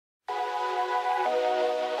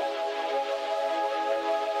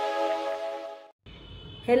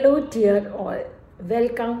Hello dear all,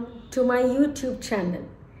 welcome to my YouTube channel.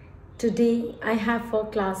 Today I have for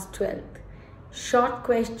class 12th short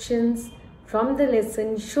questions from the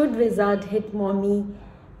lesson Should Wizard Hit Mommy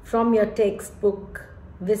from your textbook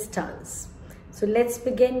Vistas. So let's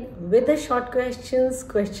begin with the short questions.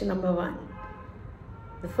 Question number 1.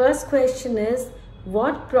 The first question is,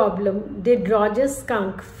 what problem did Roger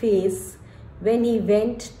Skunk face when he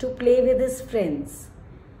went to play with his friends?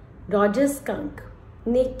 Roger Skunk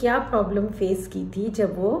ने क्या problem face की थी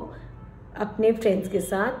जब वो अपने friends के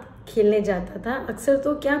साथ खेलने जाता था? अक्सर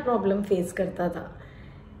तो क्या प्रॉब्लम फेस करता था?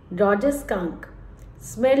 Roger skunk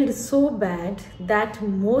smelled so bad that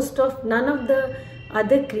most of none of the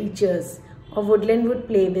other creatures of Woodland would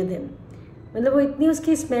play with him. मतलब वो इतनी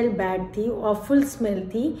उसकी स्मेल बैड थी, ऑफुल स्मेल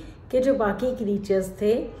थी कि जो बाकी क्रीचर्स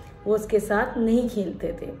थे वो उसके साथ नहीं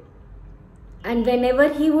खेलते थे. And when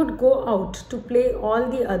ever he would go out to play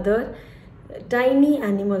all the other tiny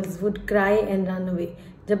animals would cry and run away.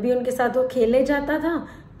 जब भी उनके साथ वो खेलने जाता था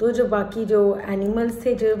तो जो बाकी जो एनिमल्स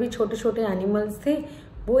थे, जो भी छोटे छोटे एनिमल्स थे,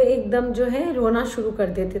 वो एकदम जो है रोना शुरू कर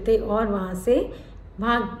देते थे और वहाँ से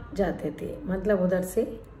भाग जाते थे, मतलब उधर से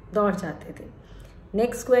दौड़ जाते थे.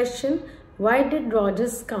 Next question, why did Roger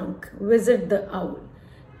skunk visit the owl?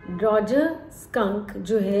 Roger skunk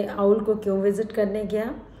जो है आउल को क्यों विजिट करने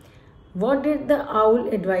गया? What did the owl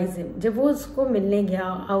advise him? जब वो उसको मिलने गया,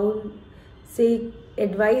 आउल से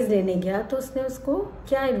एडवाइस लेने गया, तो उसने उसको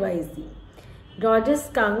क्या advice the? Roger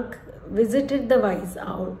skunk visited the wise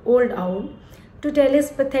old owl to tell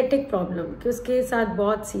his pathetic problem, कि उसके साथ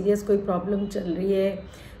बहुत सीरियस कोई प्रॉब्लम चल रही है,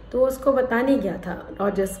 तो उसको बताने गया था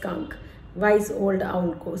Roger skunk wise old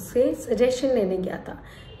owl को, उससे सजेशन लेने गया था.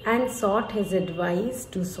 And short his advice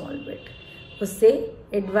to solve it. उससे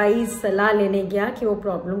एडवाइस सलाह लेने गया कि वो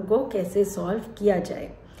प्रॉब्लम को कैसे सॉल्व किया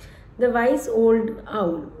जाए. The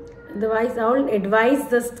wise owl advise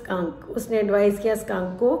the skunk. उसने एडवाइस किया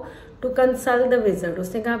स्कंक को टू कंसल्ट द विजर्ड.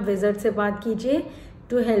 उसने कहा विजर्ड से बात कीजिए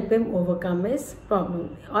to help him overcome his problem,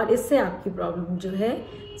 और इससे आपकी प्रॉब्लम जो है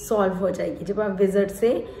सॉल्व हो जाएगी जब आप विजर्ड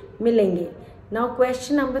से मिलेंगे. Now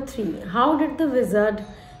question number 3, how did the wizard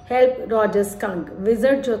help Roger skunk?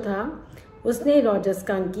 Wizard जो था उसने रॉजर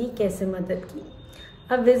स्कंक की कैसे मदद की?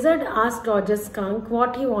 अ wizard asked Roger skunk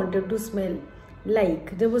what he wanted to smell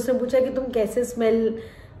like. जब उसने पूछा कि तुम कैसे स्मेल,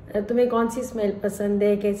 तुम्हें कौन सी स्मेल पसंद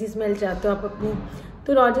है, कैसी स्मेल चाहते हो आप अपनी,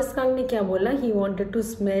 तो रॉजर स्कंक ने क्या बोला? He wanted to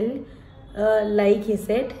smell like, he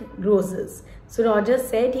said roses. So Roger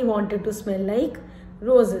said he wanted to smell like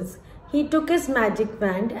roses. He took his magic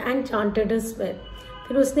band and chanted a spell.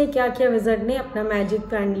 फिर उसने क्या किया? विजर्ड ने अपना मैजिक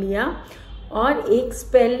बैंड लिया और एक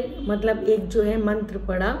स्पेल, मतलब एक जो है मंत्र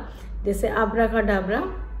पढ़ा, जैसे आब्राकाडाब्रा,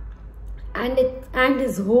 एंड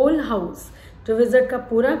हिज होल हाउस, जो विजर्ड का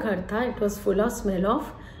पूरा घर था, it was full of smell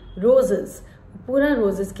of roses. पूरा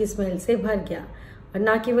रोजेस की स्मेल से भर गया. और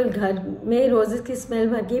ना केवल घर में रोजेस की स्मेल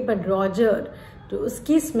भर गई, बट रॉजर, तो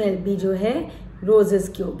उसकी स्मेल भी जो है रोजेस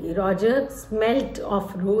की होगी. Roger smelt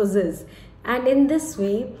of roses, and in this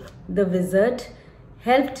way the wizard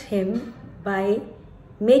helped him by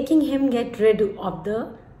making him get rid of the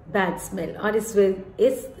bad smell. और इस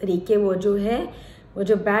तरीके वो जो है, वो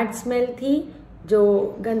जो बैड स्मेल थी,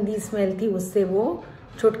 जो गंदी स्मेल थी, उससे वो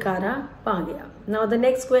छुटकारा पा गया. Now the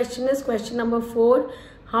next question is question number 4,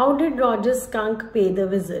 how did Roger skunk पे द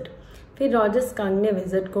विजिट? फिर रॉजर स्कंक ने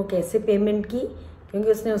विजिट को कैसे पेमेंट की?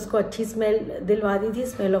 क्योंकि उसने उसको अच्छी स्मेल दिलवा दी थी,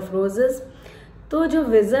 स्मेल ऑफ रोजेस. तो जो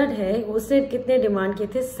विजिट है उसने कितने डिमांड किए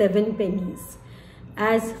थे? 7 pennies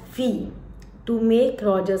as fee to make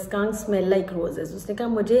Roger skunk smell like roses. उसने कहा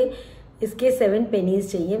मुझे इसके 7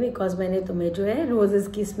 पेनीज चाहिए, बिकॉज मैंने तुम्हें जो है रोजेस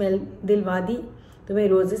की स्मेल दिलवा दी, तुम्हें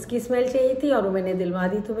रोजेस की स्मेल चाहिए थी और वो मैंने दिलवा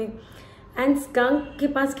दी तुम्हें. एंड स्कंक के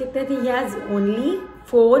पास कितने थे? He has only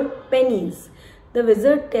 4 pennies. The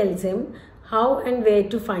wizard tells him how and where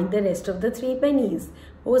to find the rest of the 3 pennies.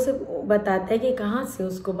 वो उसे बताता है कि कहाँ से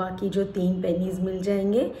उसको बाकी जो 3 pennies मिल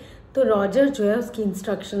जाएंगे. तो रॉजर जो है उसकी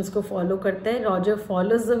इंस्ट्रक्शंस को फॉलो करता है. Roger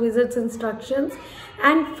follows the wizards instructions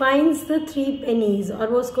and finds the 3 pennies.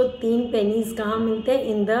 और वो उसको 3 pennies कहाँ मिलते हैं?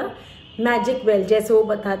 In the magic well. जैसे वो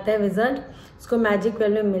बताता है विजर्ड, उसको मैजिक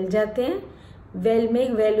वेल में मिल जाते हैं.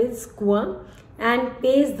 वेल इज कुआं, and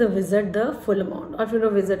page the wizard the full amount. और फिर वो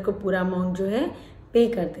विजर्ड को पूरा अमाउंट जो है पे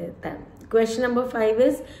कर देता है. Question number 5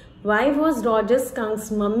 is, why was Roger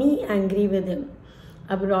स्कंक्स mummy angry with him?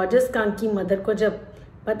 अब रॉजर स्कंक की मदर को जब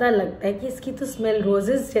पता लगता है कि इसकी तो स्मेल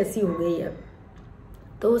रोजेस जैसी हो गई है,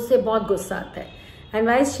 तो उससे बहुत गुस्सा आता है. And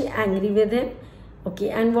Y is she angry with him? Okay,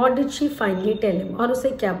 and what did she finally tell him? और उसे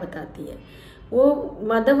क्या बताती है? वो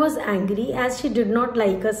mother was angry as she did not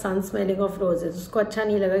like a sun smelling of roses. उसको अच्छा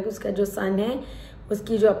नहीं लगा कि उसका जो सन है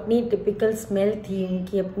उसकी जो अपनी टिपिकल स्मेल थी,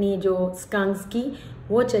 उनकी अपनी जो स्कंक्स की,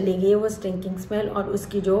 वो चली गई, वो स्टिंकिंग स्मेल, और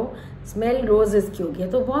उसकी जो स्मेल रोजेस की हो गई।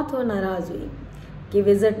 तो बहुत वो नाराज़ हुई कि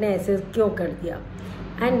विज़र्ड ने ऐसे क्यों कर दिया।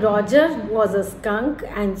 And Roger was a skunk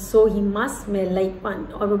and so he must smell like one.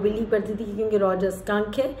 और वो बिलीव करती थी कि क्योंकि रॉजर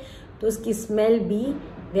स्कंक है तो उसकी स्मेल भी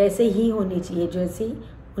वैसे ही होनी चाहिए जैसी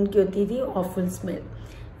उनकी होती थी awful smell.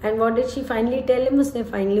 And what did she finally tell him, उसने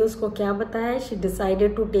फाइनली उसको क्या बताया, she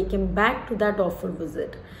decided to take him back to that awful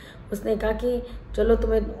visit. उसने कहा कि चलो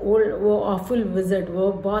तुम्हें वो ऑफुल विजिट,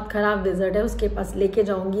 वो बहुत ख़राब विजिट है, उसके पास लेके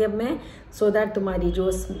जाऊंगी अब मैं, सो दैट तुम्हारी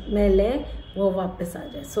जो स्मेल है वो वापस आ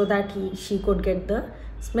जाए, so that she could get the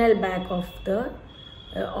smell back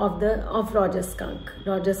of Roger skunk.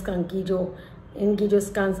 Roger skunk की जो इनकी जो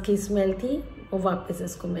स्कंक्स की स्मेल थी वो वापस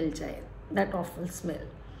इसको मिल जाए, that awful smell.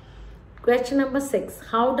 Question number 6,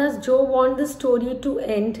 how does जो want the story to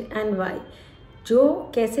and and Y.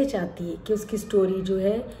 जो कैसे चाहती है कि उसकी स्टोरी जो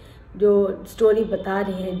है, जो स्टोरी बता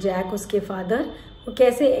रहे हैं जैक उसके फादर, वो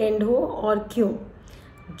कैसे एंड हो और क्यों।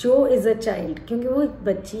 जो इज़ अ चाइल्ड, क्योंकि वो एक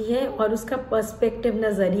बच्ची है और उसका पर्सपेक्टिव,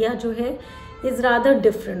 नज़रिया जो है इज़ रादर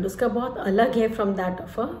डिफरेंट, उसका बहुत अलग है from that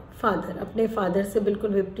of a father, अपने फादर से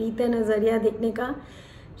बिल्कुल विपरीत है नज़रिया देखने का।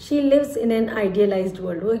 She lives in an idealised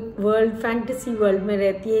world, वो एक वर्ल्ड, फैंटेसी वर्ल्ड में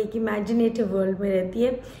रहती है, एक इमेजिनेटिव वर्ल्ड में रहती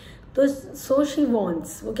है। तो सो शी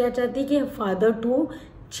वॉन्ट्स, वो क्या चाहती है कि father to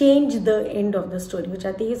change the end of the story. वो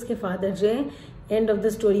चाहती है कि इसके फादर जो है एंड ऑफ द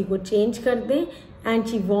स्टोरी को चेंज कर दें। And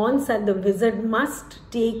she wants that the wizard must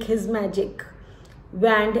take his magic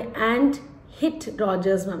wand and hit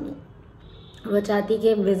Rogers mummy. वो चाहती है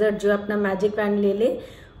कि विज़र्ड जो अपना मैजिक वैंड ले ले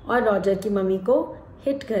और रॉजर की मम्मी को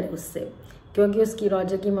हिट करे उससे, क्योंकि उसकी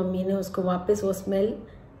रॉजर की मम्मी ने उसको वापस वो स्मेल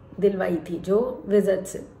दिलवाई थी जो विज़र्ड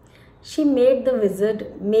से। She made the wizard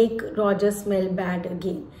make Roger smell bad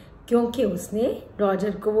again, क्योंकि उसने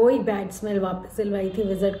रॉजर को वही बैड स्मेल वापस दिलवाई थी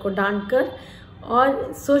विज़र्ड को डांट कर।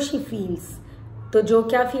 और सो शी फील्स, तो जो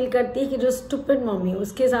क्या फील करती है कि जो स्टूपिड मम्मी,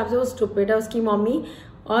 उसके हिसाब से वो स्टूपिड है उसकी मम्मी,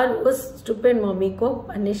 और उस स्टूपिड मम्मी को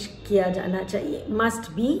पनिश किया जाना चाहिए,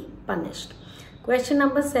 must be punished. Question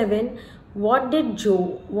number 7, What did Joe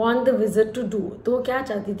want the wizard to do? तो वो क्या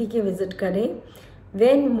चाहती थी कि विजिट करे।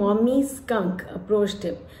 When mommy skunk approached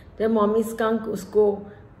him, जब mommy skunk उसको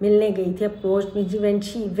मिलने गई थी, approached means when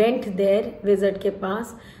she went there wizard के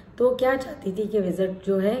पास, तो क्या चाहती थी कि विजिट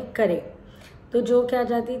जो है करे। तो जो क्या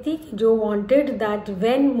चाहती थी कि जो wanted that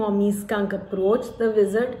when mommy skunk approached the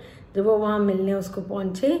wizard, जब वो वहाँ मिलने उसको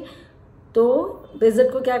पहुँचे तो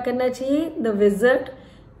विजिट को क्या करना चाहिए, the visit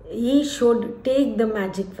he should take the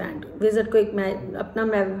magic wand, wizard को एक अपना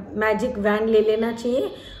मैजिक वैंड ले लेना चाहिए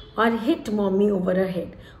और hit mommy over a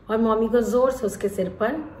head, और मॉमी को जोर से उसके सिर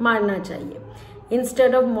पर मारना चाहिए,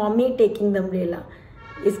 instead of mommy taking the umbrella.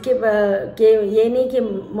 इसके के ये नहीं कि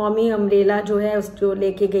मॉमी अम्ब्रेला जो है उस जो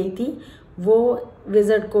लेके गई थी वो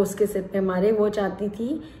विज़र्ड को उसके सिर पे मारे, वो चाहती थी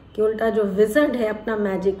कि उल्टा जो विज़र्ड है अपना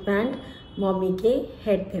मैजिक वैंड मॉमी के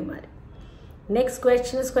हेड पे मारे। Next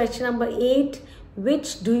question is question number 8, Which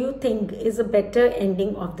do you think is a better ending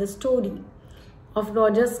of the story of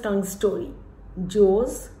Roger Skunk's story,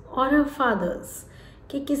 Joe's or her father's?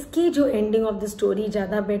 कि किसकी जो एंडिंग ऑफ द स्टोरी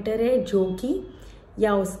ज़्यादा better है, जो की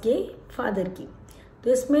या उसके फादर की।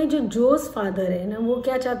 तो इसमें जो जोस फादर है ना, वो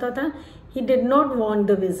क्या चाहता था, he did not want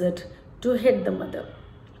the wizard to hit the mother,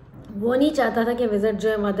 वो नहीं चाहता था कि विज़र्ड जो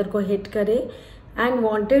है मदर को हिट करे, and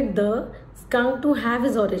wanted the skunk to have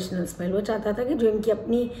his original smell, वो चाहता था कि जो इनकी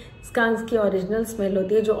अपनी स्कंक्स की ओरिजिनल स्मेल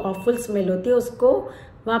होती है, जो ऑफुल स्मेल होती है, उसको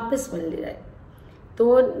वापस मिल जाए। तो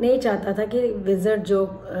वो नहीं चाहता था कि विज़र्ड जो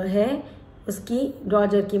है उसकी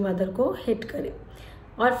रॉजर की मदर को हिट करे।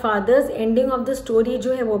 और fathers ending of the story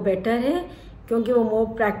जो है वो बेटर है, क्योंकि वो मोर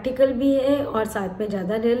प्रैक्टिकल भी है और साथ में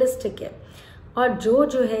ज़्यादा रियलिस्टिक है। और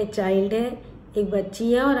जो है चाइल्ड है, एक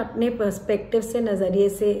बच्ची है और अपने पर्सपेक्टिव से, नज़रिए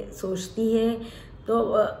से सोचती है,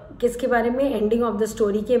 तो किसके बारे में, एंडिंग ऑफ द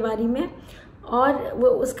स्टोरी के बारे में। और वो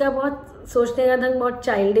उसका बहुत सोचने का ढंग बहुत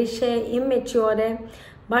चाइल्डिश है, इमेच्योर है।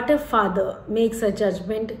 But a father makes a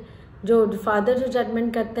judgement, जो फादर जो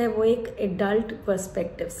जजमेंट करता है वो एक एडल्ट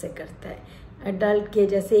पर्सपेक्टिव से करता है। एडल्ट के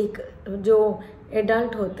जैसे एक जो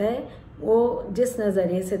एडल्ट होता है वो जिस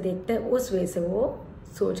नज़रिए से देखता है उस वे से वो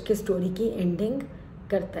सोच के स्टोरी की एंडिंग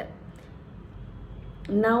करता है।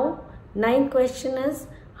 Now 9th question is,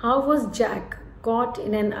 how was Jack caught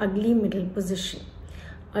in an ugly middle position?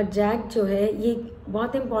 और जैक जो है, ये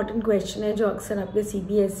बहुत इंपॉर्टेंट क्वेश्चन है जो अक्सर आपके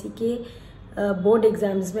CBSE के बोर्ड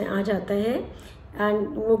एग्जाम्स में आ जाता है। एंड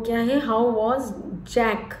वो क्या है, how was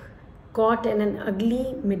Jack caught in an ugly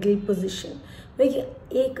middle position?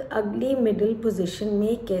 एक अगली मिडिल पोजीशन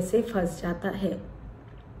में कैसे फंस जाता है।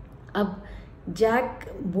 अब जैक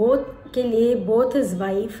बोथ के लिए both his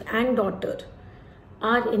wife and daughter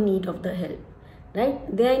are in need of the help, right,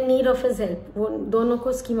 they are in need of his help, वो दोनों को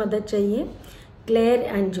उसकी मदद चाहिए, क्लेयर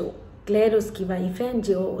एंड जो। क्लेयर उसकी वाइफ है,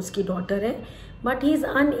 जो उसकी डॉटर है, but he is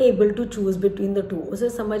unable to choose between the two, उसे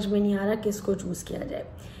समझ में नहीं आ रहा किसको चूज किया जाए,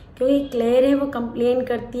 क्योंकि क्लेयर है वो कंप्लेन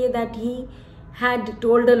करती है that he had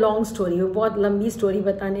told a long story, वो बहुत लंबी स्टोरी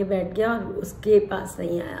बताने बैठ गया और उसके पास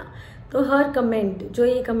नहीं आया। तो हर कमेंट जो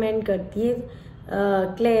ये कमेंट करती है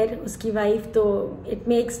क्लेयर उसकी वाइफ, तो it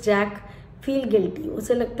makes Jack feel guilty,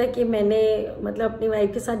 उसे लगता है कि मैंने मतलब अपनी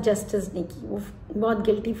वाइफ के साथ जस्टिस नहीं की, वो बहुत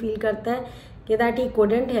गिल्टी फील करता है कि that he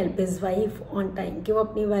couldn't help his wife on time, कि वो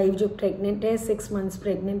अपनी वाइफ जो प्रेग्नेंट है 6 months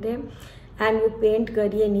प्रेग्नेंट है एंड वो पेंट कर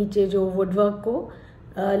रही है नीचे जो वुडवर्क को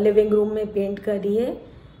लिविंग रूम में पेंट कर रही है,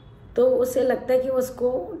 तो उसे लगता है कि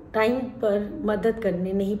उसको टाइम पर मदद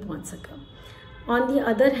करने नहीं पहुंच सका। On the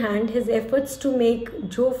other hand his efforts to make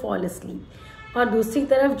जो फॉल asleep, और दूसरी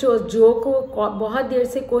तरफ जो को बहुत देर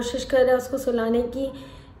से कोशिश कर रहा है उसको सुलाने की,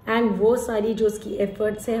 एंड वो सारी जो उसकी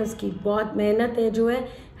एफर्ट्स हैं, उसकी बहुत मेहनत है जो है,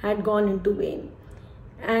 had gone into when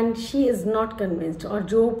and she is not convinced, और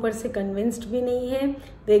जो ऊपर से कन्विंस्ड भी नहीं है,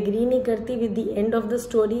 वो एग्री नहीं करती with the end of the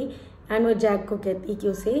story, and वो जैक को कहती कि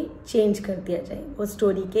उसे चेंज कर दिया जाए वो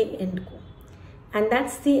स्टोरी के एंड को। And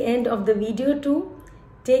that's the end of the video to.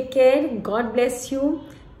 Take care, God bless you,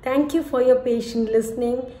 thank you for your patient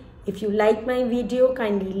listening. If you like my video,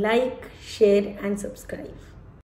 kindly like, share and subscribe.